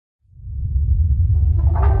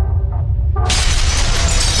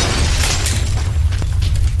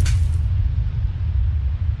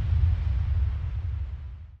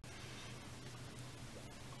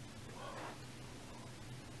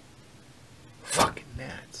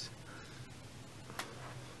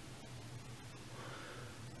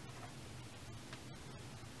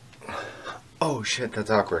Oh shit,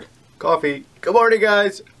 that's awkward. Coffee. Good morning,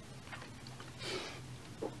 guys.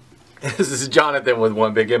 This is Jonathan with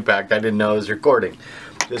One Big Impact. I didn't know I was recording.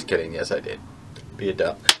 Just kidding. Yes, I did. Be a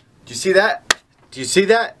dumb. Do you see that? Do you see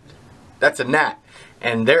that? That's a gnat.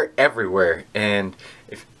 And they're everywhere. And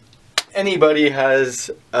if anybody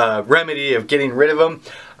has a remedy of getting rid of them,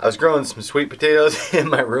 I was growing some sweet potatoes in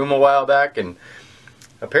my room a while back, and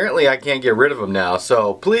apparently I can't get rid of them now,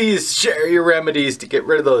 so please share your remedies to get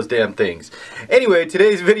rid of those damn things. Anyway,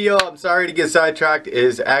 today's video, I'm sorry to get sidetracked,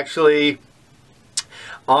 is actually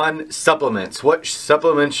on supplements. What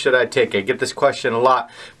supplements should I take? I get this question a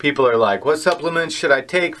lot. People are like, what supplements should I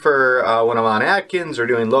take for when I'm on Atkins or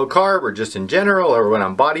doing low carb or just in general or when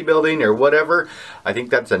I'm bodybuilding or whatever? I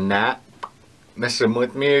think that's a gnat messing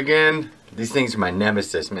with me again. These things are my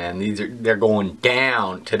nemesis, man. They're going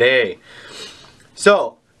down today.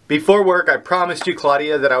 So, before work, I promised you,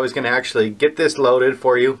 Claudia, that I was going to actually get this loaded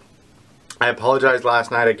for you. I apologized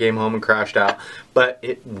last night. I came home and crashed out. But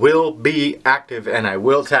it will be active, and I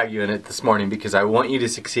will tag you in it this morning because I want you to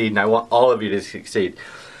succeed, and I want all of you to succeed.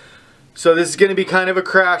 So this is going to be kind of a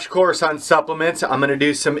crash course on supplements. I'm going to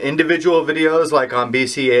do some individual videos like on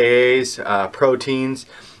BCAAs, proteins,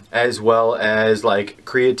 as well as like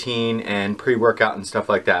creatine and pre-workout and stuff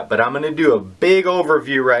like that. But I'm going to do a big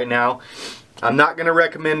overview right now. I'm not going to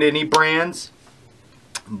recommend any brands,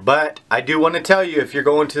 but I do want to tell you, if you're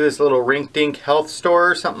going to this little rink-dink health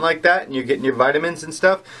store or something like that and you're getting your vitamins and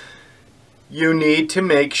stuff, you need to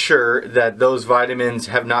make sure that those vitamins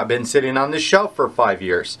have not been sitting on the shelf for 5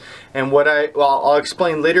 years. And I'll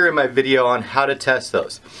explain later in my video on how to test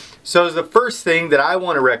those. So the first thing that I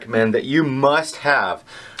want to recommend that you must have,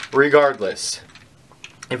 regardless,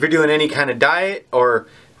 if you're doing any kind of diet or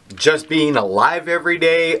just being alive every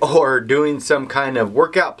day or doing some kind of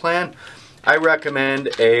workout plan, I recommend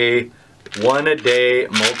a 1-a-day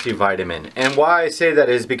multivitamin. And why I say that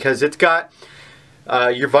is because it's got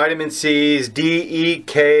your vitamin C's, D, E,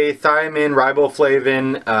 K, thiamine,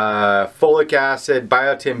 riboflavin, folic acid,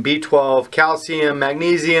 biotin, B12, calcium,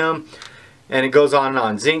 magnesium, and it goes on and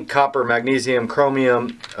on. Zinc, copper, magnesium,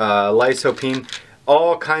 chromium, lycopene.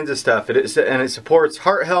 All kinds of stuff. And it supports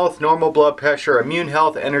heart health, normal blood pressure, immune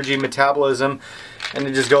health, energy, metabolism, and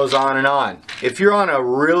it just goes on and on. If you're on a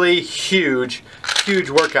really huge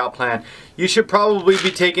workout plan, you should probably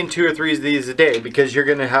be taking 2 or 3 of these a day because you're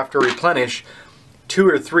going to have to replenish 2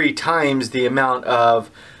 or 3 times the amount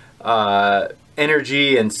of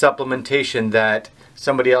energy and supplementation that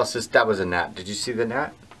somebody else's. That was a gnat. Did you see the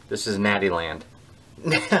gnat? This is Natty Land.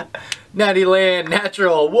 Natty Land,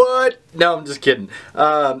 natural, what? No, I'm just kidding.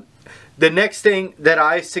 The next thing that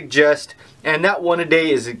I suggest, and that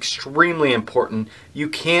 1-a-day is extremely important. You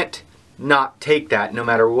can't not take that no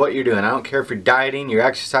matter what you're doing. I don't care if you're dieting, you're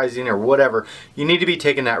exercising, or whatever. You need to be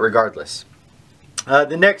taking that regardless.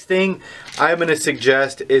 The next thing I'm going to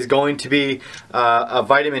suggest is going to be a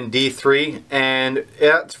vitamin D3, and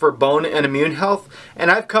that's for bone and immune health. And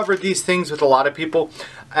I've covered these things with a lot of people.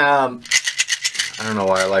 I don't know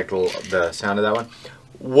why I like the sound of that one.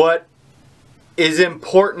 What is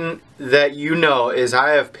important that you know is I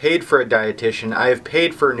have paid for a dietitian, I have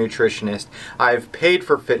paid for a nutritionist, I've paid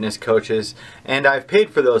for fitness coaches, and I've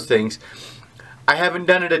paid for those things. I haven't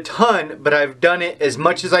done it a ton, but I've done it as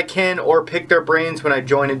much as I can or pick their brains when I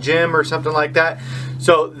join a gym or something like that.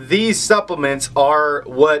 So these supplements are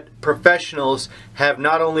what professionals have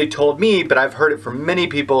not only told me, but I've heard it from many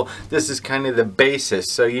people. This is kind of the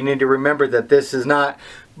basis. So you need to remember that this is not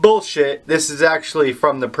bullshit. This is actually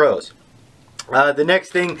from the pros. The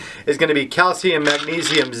next thing is going to be calcium,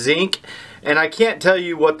 magnesium, zinc. And I can't tell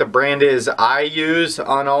you what the brand is I use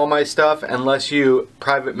on all my stuff unless you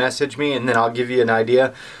private message me, and then I'll give you an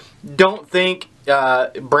idea. Don't think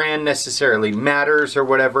brand necessarily matters or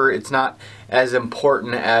whatever. It's not as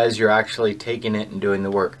important as you're actually taking it and doing the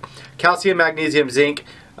work. Calcium, magnesium, zinc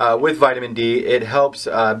with vitamin D. It helps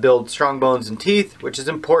build strong bones and teeth, which is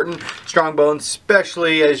important. Strong bones,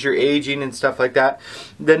 especially as you're aging and stuff like that.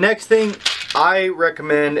 The next thing I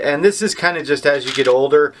recommend, and this is kind of just as you get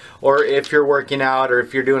older, or if you're working out, or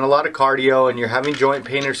if you're doing a lot of cardio and you're having joint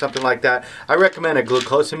pain or something like that, I recommend a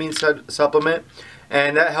glucosamine supplement,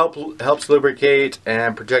 and that helps lubricate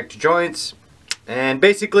and protect your joints. And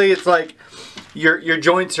basically, it's like your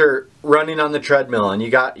joints are running on the treadmill, and you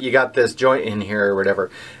got this joint in here or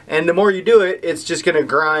whatever. And the more you do it, it's just going to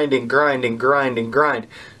grind and grind and grind and grind.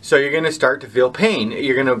 So you're going to start to feel pain.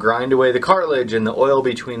 You're going to grind away the cartilage and the oil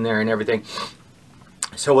between there and everything.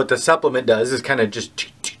 So what the supplement does is kind of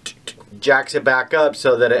just jacks it back up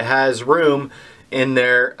so that it has room in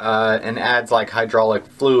there and adds like hydraulic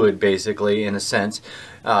fluid, basically, in a sense,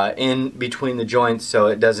 in between the joints so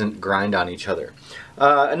it doesn't grind on each other.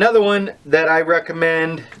 Another one that I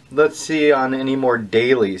recommend, let's see on any more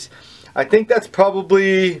dailies. I think that's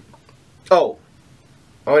probably, oh,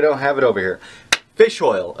 I don't have it over here. Fish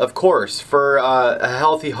oil, of course, for a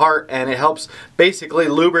healthy heart, and it helps basically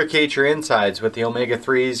lubricate your insides with the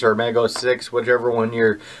omega-3s or omega-6, whichever one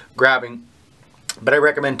you're grabbing. But I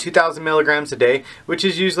recommend 2,000 milligrams a day, which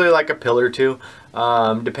is usually like a pill or two,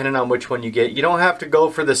 depending on which one you get. You don't have to go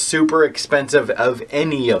for the super expensive of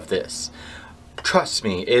any of this. Trust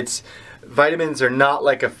me, vitamins are not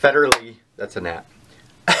like a federally, that's a gnat,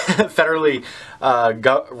 federally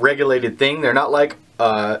regulated thing. They're not like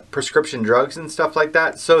prescription drugs and stuff like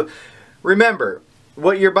that. So remember,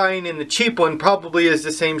 what you're buying in the cheap one probably is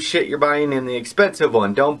the same shit you're buying in the expensive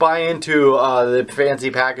one. Don't buy into the fancy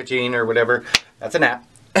packaging or whatever. That's a gnat.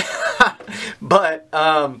 But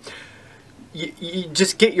you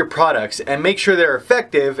just get your products and make sure they're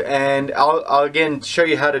effective, and I'll again show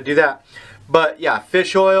you how to do that. But yeah,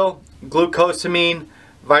 fish oil, glucosamine,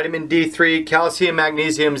 vitamin D3, calcium,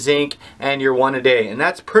 magnesium, zinc, and your 1 a day. And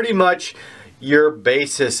that's pretty much your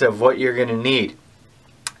basis of what you're going to need.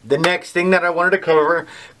 The next thing that I wanted to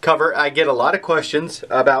cover, I get a lot of questions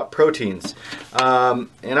about proteins. And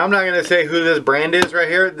I'm not going to say who this brand is right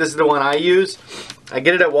here. This is the one I use. I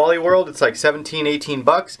get it at Wally World. It's like 17, 18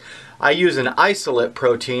 bucks. I use an isolate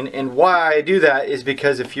protein, and why I do that is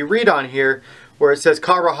because if you read on here where it says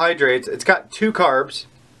carbohydrates, it's got 2 carbs,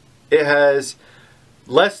 it has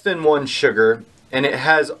less than 1 sugar, and it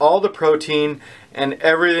has all the protein and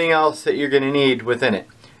everything else that you're going to need within it.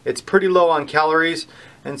 It's pretty low on calories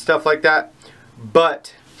and stuff like that,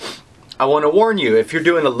 but I want to warn you, if you're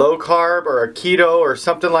doing a low carb or a keto or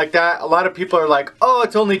something like that, a lot of people are like, oh,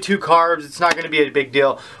 it's only 2 carbs, it's not going to be a big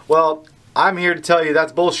deal. Well, I'm here to tell you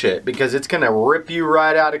that's bullshit, because it's going to rip you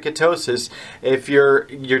right out of ketosis if you're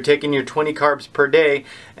taking your 20 carbs per day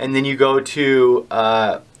and then you go to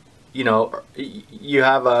you know, you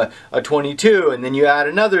have a 22 and then you add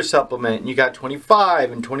another supplement and you got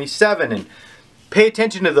 25 and 27, and pay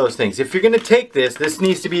attention to those things. If you're going to take this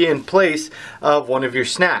needs to be in place of one of your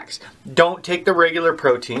snacks. Don't take the regular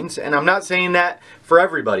proteins, and I'm not saying that for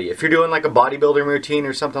everybody. If you're doing like a bodybuilding routine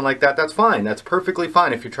or something like that, that's fine. That's perfectly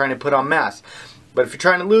fine if you're trying to put on mass. But if you're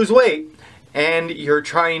trying to lose weight and you're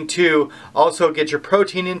trying to also get your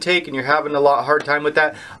protein intake and you're having a hard time with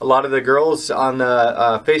that, a lot of the girls on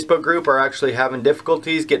the Facebook group are actually having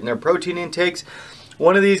difficulties getting their protein intakes.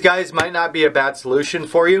 One of these guys might not be a bad solution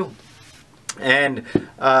for you. And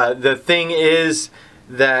the thing is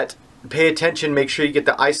that pay attention, make sure you get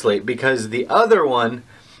the isolate, because the other one,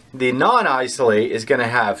 the non-isolate, is going to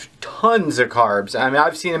have tons of carbs. I mean,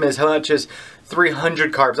 I've seen them as much as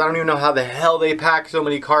 300 carbs. I don't even know how the hell they pack so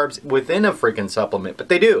many carbs within a freaking supplement, but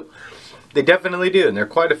they do. They definitely do, and they're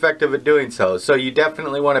quite effective at doing so. So you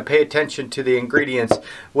definitely want to pay attention to the ingredients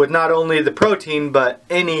with not only the protein, but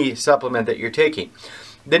any supplement that you're taking.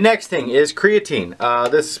 The next thing is creatine.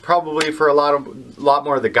 This is probably for a lot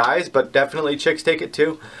more of the guys, but definitely chicks take it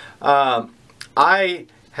too. I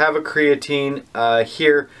have a creatine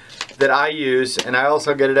here that I use, and I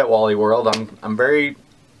also get it at Wally World. I'm very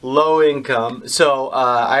low income, so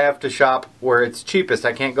I have to shop where it's cheapest.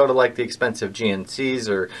 I can't go to like the expensive GNCs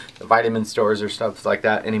or the vitamin stores or stuff like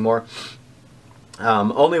that anymore.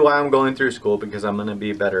 Only while I'm going through school, because I'm going to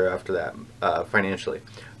be better after that financially.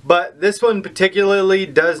 But this one particularly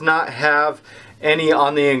does not have any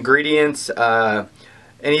on the ingredients,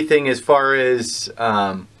 anything as far as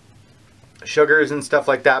sugars and stuff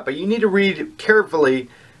like that. But you need to read carefully,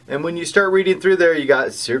 and when you start reading through there, you got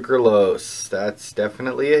sucralose. That's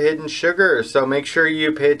definitely a hidden sugar, so make sure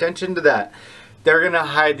you pay attention to that. They're going to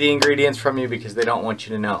hide the ingredients from you because they don't want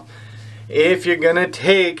you to know. If you're going to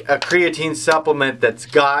take a creatine supplement that's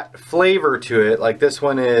got flavor to it, like this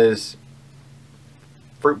one is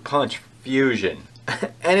Fruit Punch Fusion,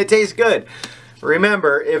 and it tastes good.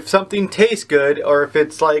 Remember, if something tastes good, or if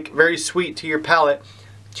it's like very sweet to your palate,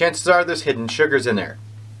 chances are there's hidden sugars in there.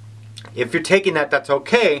 If you're taking that, that's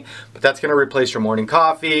okay, but that's going to replace your morning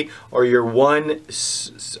coffee or your one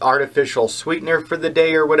artificial sweetener for the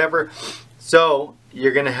day or whatever. So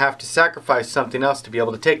you're going to have to sacrifice something else to be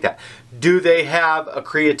able to take that. Do they have a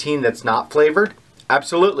creatine that's not flavored?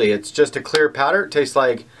 Absolutely. It's just a clear powder. It tastes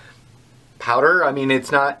like powder. I mean,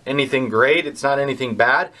 it's not anything great. It's not anything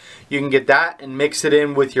bad. You can get that and mix it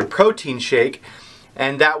in with your protein shake,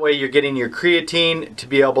 and that way you're getting your creatine to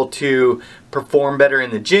be able to perform better in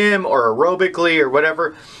the gym or aerobically or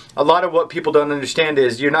whatever. a lot of what people don't understand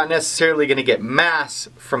is you're not necessarily going to get mass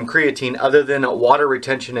from creatine other than water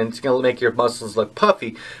retention, and it's going to make your muscles look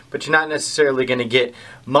puffy, but you're not necessarily going to get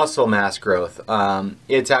muscle mass growth.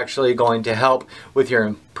 It's actually going to help with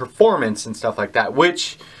your performance and stuff like that,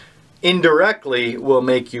 which indirectly will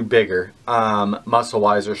make you bigger,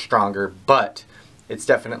 muscle-wise or stronger, but it's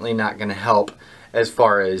definitely not going to help as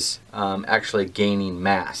far as actually gaining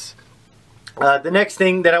mass. The next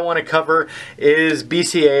thing that I want to cover is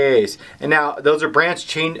BCAAs. And now those are branched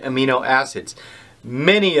chain amino acids.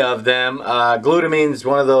 Many of them, glutamine is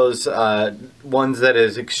one of those ones that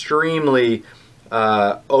is extremely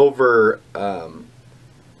over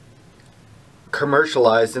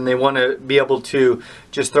commercialized, and they want to be able to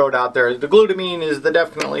just throw it out there. The glutamine is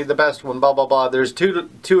definitely the best one, blah blah blah. There's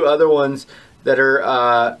two other ones that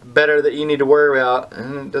are better that you need to worry about,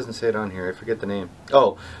 and it doesn't say it on here, I forget the name.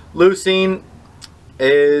 Oh, leucine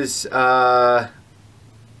is the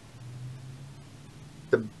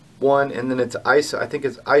one, and then it's I think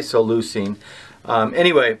it's isoleucine.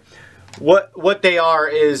 Anyway, what they are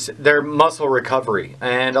is they're muscle recovery,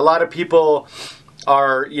 and a lot of people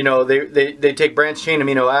are, you know, they take branched chain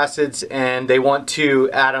amino acids and they want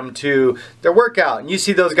to add them to their workout, and you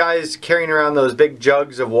see those guys carrying around those big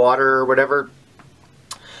jugs of water or whatever,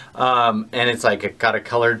 and it's like it got a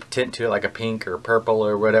colored tint to it, like a pink or purple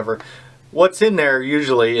or whatever. What's in there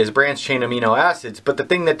usually is branched chain amino acids, but the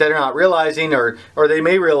thing that they're not realizing, or they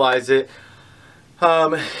may realize it,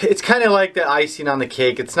 it's kind of like the icing on the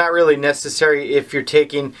cake. It's not really necessary if you're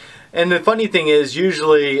taking. And the funny thing is,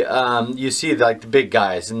 usually you see like the big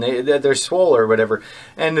guys, and they're swole or whatever.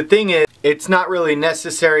 And the thing is, it's not really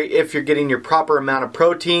necessary if you're getting your proper amount of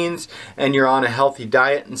proteins and you're on a healthy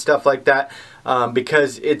diet and stuff like that,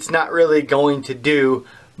 because it's not really going to do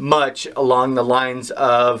much along the lines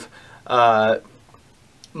of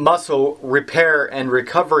muscle repair and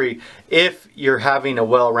recovery if you're having a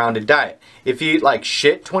well-rounded diet. If you eat like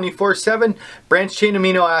shit 24/7, branched chain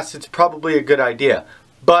amino acids probably a good idea.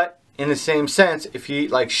 But in the same sense, if you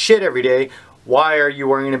eat like shit every day, why are you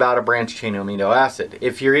worrying about a branched chain amino acid?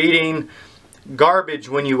 If you're eating garbage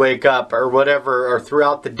when you wake up or whatever, or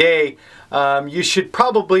throughout the day, you should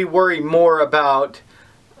probably worry more about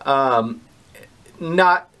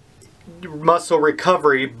not muscle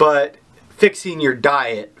recovery, but fixing your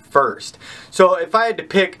diet first. So if I had to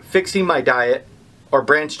pick fixing my diet or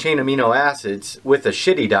branched chain amino acids with a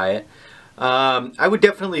shitty diet, I would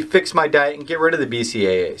definitely fix my diet and get rid of the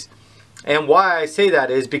BCAAs. And why I say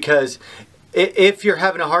that is because if you're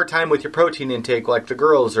having a hard time with your protein intake, like the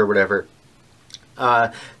girls or whatever,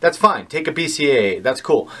 that's fine. Take a BCAA. That's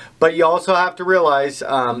cool. But you also have to realize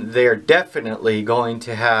they're definitely going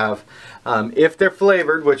to have, if they're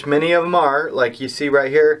flavored, which many of them are, like you see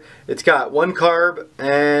right here, it's got 1 carb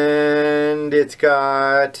and it's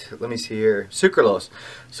got, let me see here, sucralose.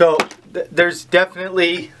 So there's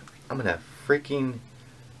definitely, I'm gonna freaking,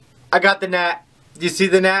 I got the gnat. Do you see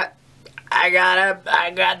the gnat? I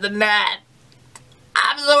got the gnat.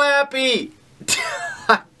 I'm so happy.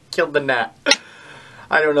 I killed the gnat.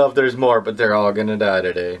 I don't know if there's more, but they're all gonna die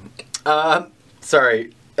today.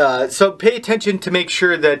 Sorry. So pay attention to make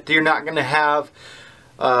sure that you're not gonna have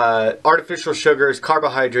artificial sugars,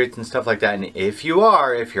 carbohydrates, and stuff like that. And if you're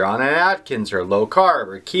on an Atkins or low carb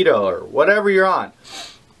or keto or whatever you're on,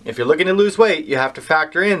 if you're looking to lose weight, you have to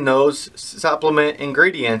factor in those supplement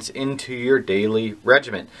ingredients into your daily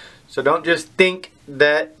regimen. So don't just think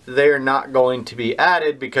that they're not going to be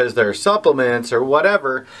added because they're supplements or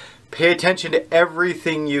whatever. Pay attention to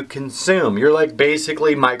everything you consume. You're like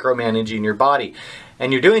basically micromanaging your body.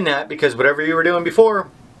 And you're doing that because whatever you were doing before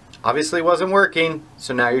obviously wasn't working,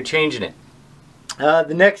 so now you're changing it.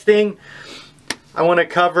 The next thing I want to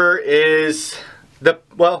cover is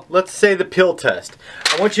let's say the pill test.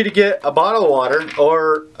 I want you to get a bottle of water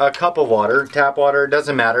or a cup of water, tap water,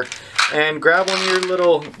 doesn't matter, and grab one of your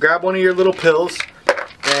little pills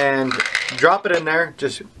and drop it in there,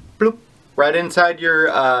 just bloop, right inside your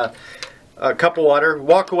cup of water.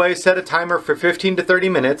 Walk away, set a timer for 15 to 30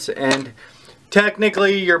 minutes, and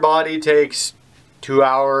technically your body takes 2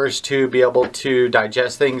 hours to be able to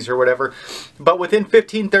digest things or whatever. But within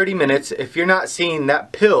 15-30 minutes, if you're not seeing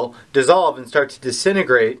that pill dissolve and start to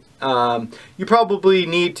disintegrate, you probably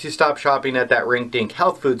need to stop shopping at that rink-dink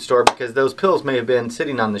health food store, because those pills may have been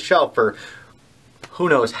sitting on the shelf for who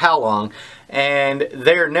knows how long, and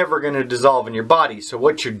they're never going to dissolve in your body. So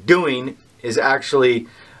what you're doing is actually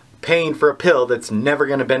paying for a pill that's never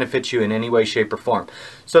going to benefit you in any way, shape, or form.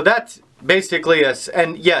 So that's basically us.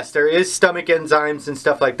 And yes, there is stomach enzymes and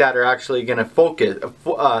stuff like that are actually going to focus,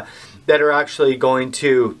 that are actually going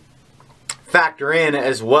to factor in,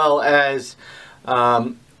 as well as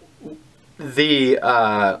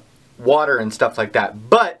the water and stuff like that.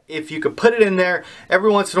 But if you could put it in there every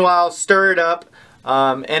once in a while, stir it up,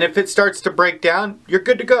 and if it starts to break down, you're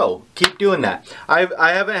good to go. Keep doing that. I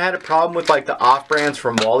haven't had a problem with like the off-brands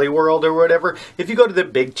from Wally World or whatever. If you go to the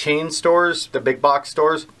big chain stores, the big box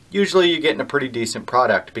stores, usually you're getting a pretty decent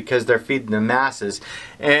product because they're feeding the masses.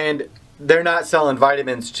 And they're not selling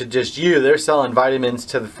vitamins to just you. They're selling vitamins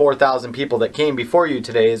to the 4,000 people that came before you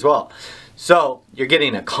today as well. So you're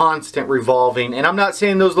getting a constant revolving, and I'm not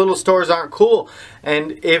saying those little stores aren't cool.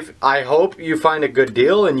 And if I hope you find a good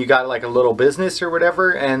deal and you got like a little business or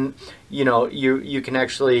whatever, and you know you can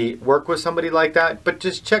actually work with somebody like that, but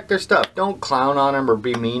just check their stuff. Don't clown on them or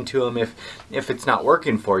be mean to them if it's not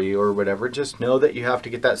working for you or whatever. Just know that you have to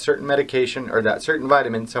get that certain medication or that certain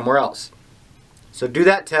vitamin somewhere else. So do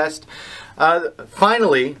that test.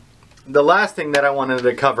 Finally, the last thing that I wanted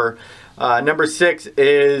to cover, number 6,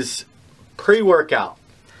 is pre-workout.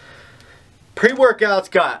 Pre-workout's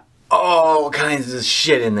got all kinds of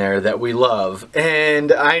shit in there that we love.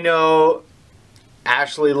 And I know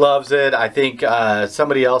Ashley loves it. I think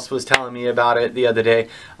somebody else was telling me about it the other day.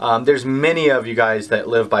 There's many of you guys that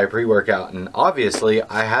live by pre-workout, and obviously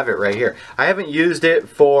I have it right here. I haven't used it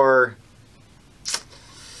for,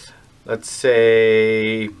 let's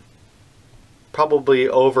say, probably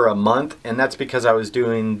over a month, and that's because I was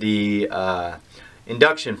doing the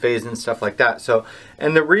induction phase and stuff like that. So,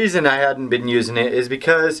 and the reason I hadn't been using it is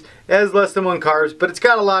because it has less than 1 carbs, but it's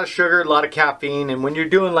got a lot of sugar, a lot of caffeine, and when you're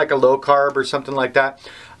doing like a low carb or something like that,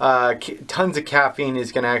 tons of caffeine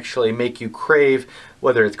is going to actually make you crave,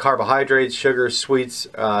 whether it's carbohydrates, sugar, sweets,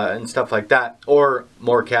 and stuff like that, or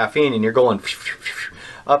more caffeine, and you're going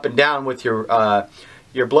up and down with your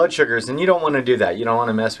blood sugars, and you don't want to do that. You don't want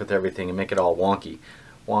to mess with everything and make it all wonky.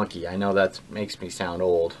 I know that makes me sound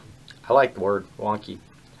old. I like the word wonky.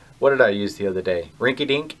 What did I use the other day? Rinky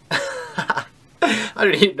dink? I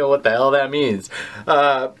don't even know what the hell that means.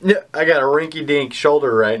 I got a rinky dink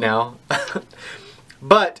shoulder right now.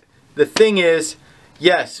 But the thing is,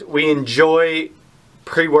 yes, we enjoy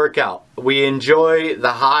pre-workout. We enjoy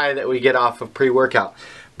the high that we get off of pre-workout.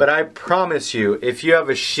 But I promise you, if you have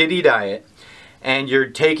a shitty diet and you're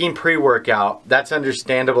taking pre-workout, that's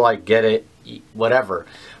understandable. I get it, whatever.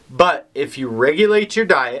 But if you regulate your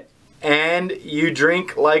diet and you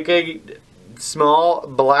drink like a small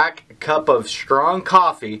black cup of strong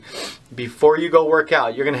coffee before you go work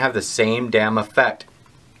out, you're going to have the same damn effect.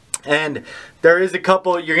 And there is a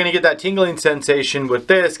couple, you're going to get that tingling sensation with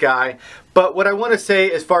this guy. But what I want to say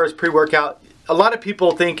as far as pre-workout, a lot of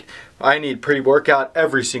people think I need pre-workout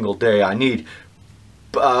every single day. I need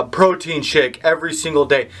protein shake every single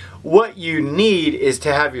day. What you need is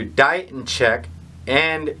to have your diet in check,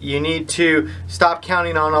 and you need to stop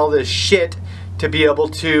counting on all this shit to be able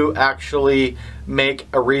to actually make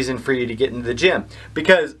a reason for you to get into the gym.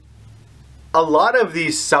 Because a lot of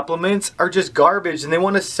these supplements are just garbage and they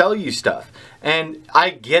want to sell you stuff. And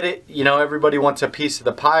I get it, you know, everybody wants a piece of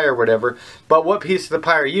the pie or whatever, but what piece of the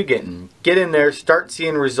pie are you getting? Get in there, start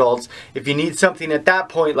seeing results. If you need something at that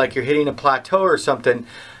point, like you're hitting a plateau or something,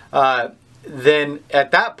 then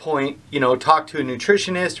at that point, you know, talk to a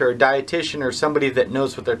nutritionist or a dietitian or somebody that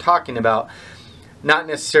knows what they're talking about. Not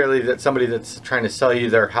necessarily that somebody that's trying to sell you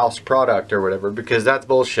their house product or whatever, because that's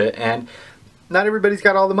bullshit, and not everybody's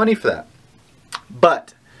got all the money for that.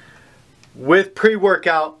 But with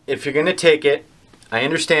pre-workout, if you're going to take it, I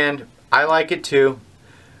understand, I like it too.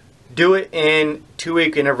 Do it in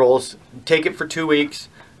 2-week intervals. Take it for 2 weeks.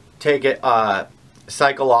 Take it,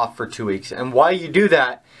 cycle off for 2 weeks. And why you do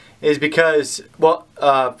that is because, well,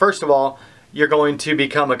 first of all, you're going to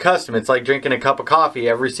become accustomed. It's like drinking a cup of coffee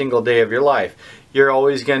every single day of your life. You're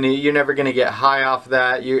never gonna get high off of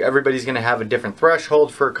that. Everybody's gonna have a different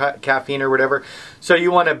threshold for caffeine or whatever. So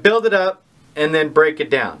you want to build it up and then break it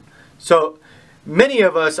down. So many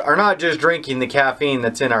of us are not just drinking the caffeine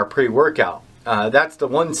that's in our pre-workout. That's the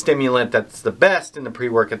one stimulant that's the best in the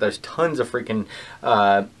pre-workout. There's tons of freaking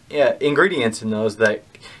ingredients in those that,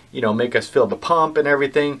 you know, make us feel the pump and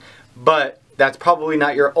everything. But that's probably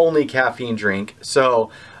not your only caffeine drink.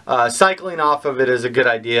 So cycling off of it is a good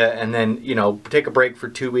idea, and then, you know, take a break for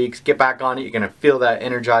 2 weeks, get back on it. You're going to feel that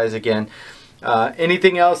energize again.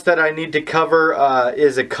 Anything else that I need to cover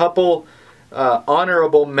is a couple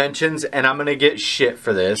honorable mentions, and I'm going to get shit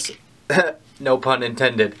for this. No pun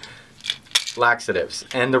intended. Laxatives.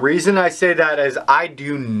 And the reason I say that is I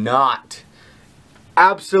do not,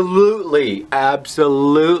 absolutely,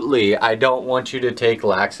 I don't want you to take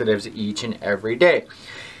laxatives each and every day.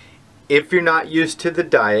 If you're not used to the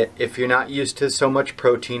diet, if you're not used to so much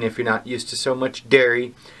protein, if you're not used to so much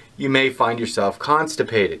dairy, you may find yourself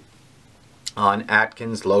constipated. on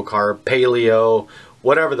Atkins, low carb, paleo,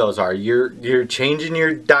 whatever those are. You're changing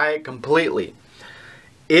your diet completely.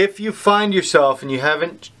 If you find yourself and you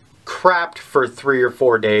haven't crapped for 3 or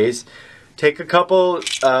 4 days, take a couple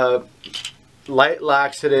light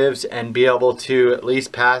laxatives and be able to at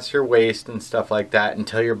least pass your waist and stuff like that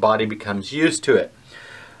until your body becomes used to it.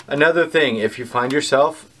 Another thing, if you find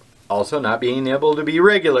yourself also not being able to be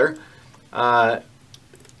regular,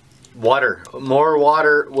 water. More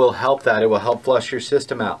water will help that. It will help flush your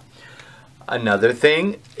system out. Another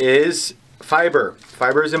thing is fiber.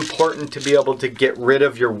 Fiber is important to be able to get rid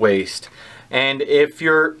of your waste. And if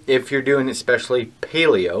you're doing especially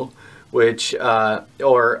paleo, which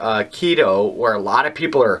or keto, where a lot of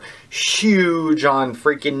people are huge on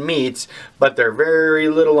freaking meats, but they're very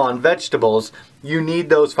little on vegetables, you need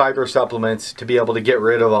those fiber supplements to be able to get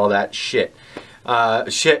rid of all that shit.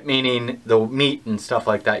 Shit meaning the meat and stuff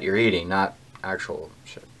like that you're eating, not actual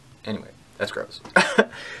shit. Anyway, that's gross.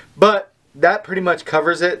 But that pretty much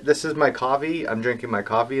covers it. This is my coffee. I'm drinking my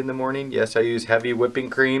coffee in the morning. Yes, I use heavy whipping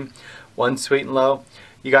cream, 1 sweet and low.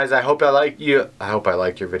 You guys, I hope I liked your video. I hope I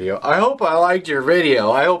liked your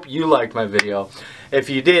video. I hope you liked my video. If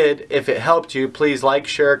you did, if it helped you, please like,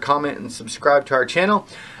 share, comment, and subscribe to our channel.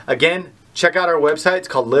 Again, check out our website. It's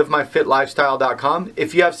called livemyfitlifestyle.com.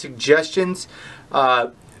 If you have suggestions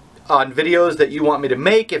on videos that you want me to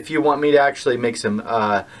make, if you want me to actually make some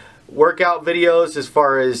workout videos as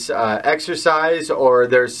far as exercise, or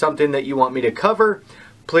there's something that you want me to cover,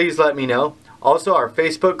 please let me know. Also, our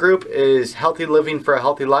Facebook group is Healthy Living for a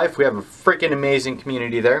Healthy Life. We have a freaking amazing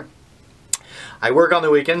community there. I work on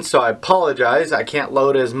the weekends, so I apologize. I can't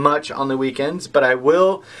load as much on the weekends, but I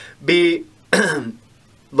will be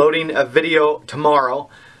loading a video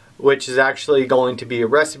tomorrow, which is actually going to be a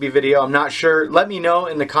recipe video. I'm not sure. Let me know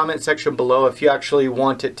in the comment section below if you actually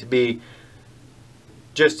want it to be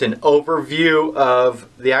just an overview of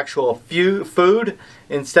the actual food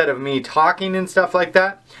instead of me talking and stuff like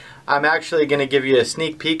that. I'm actually going to give you a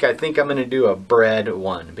sneak peek. I think I'm going to do a bread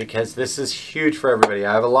one because this is huge for everybody.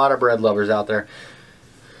 I have a lot of bread lovers out there.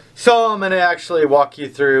 So I'm going to actually walk you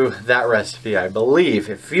through that recipe, I believe.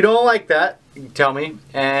 If you don't like that, tell me.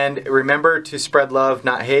 And remember to spread love,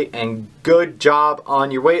 not hate. And good job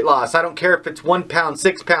on your weight loss. I don't care if it's 1 pound,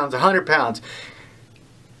 6 pounds, 100 pounds.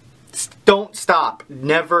 Don't stop.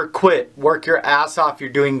 Never quit. Work your ass off.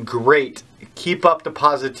 You're doing great. Keep up the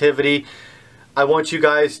positivity. I want you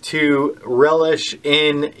guys to relish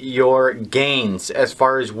in your gains as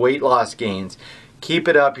far as weight loss gains. Keep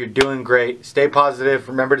it up. You're doing great. Stay positive.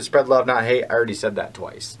 Remember to spread love, not hate. I already said that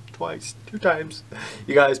twice. 2 times.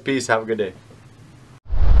 You guys, peace. Have a good day.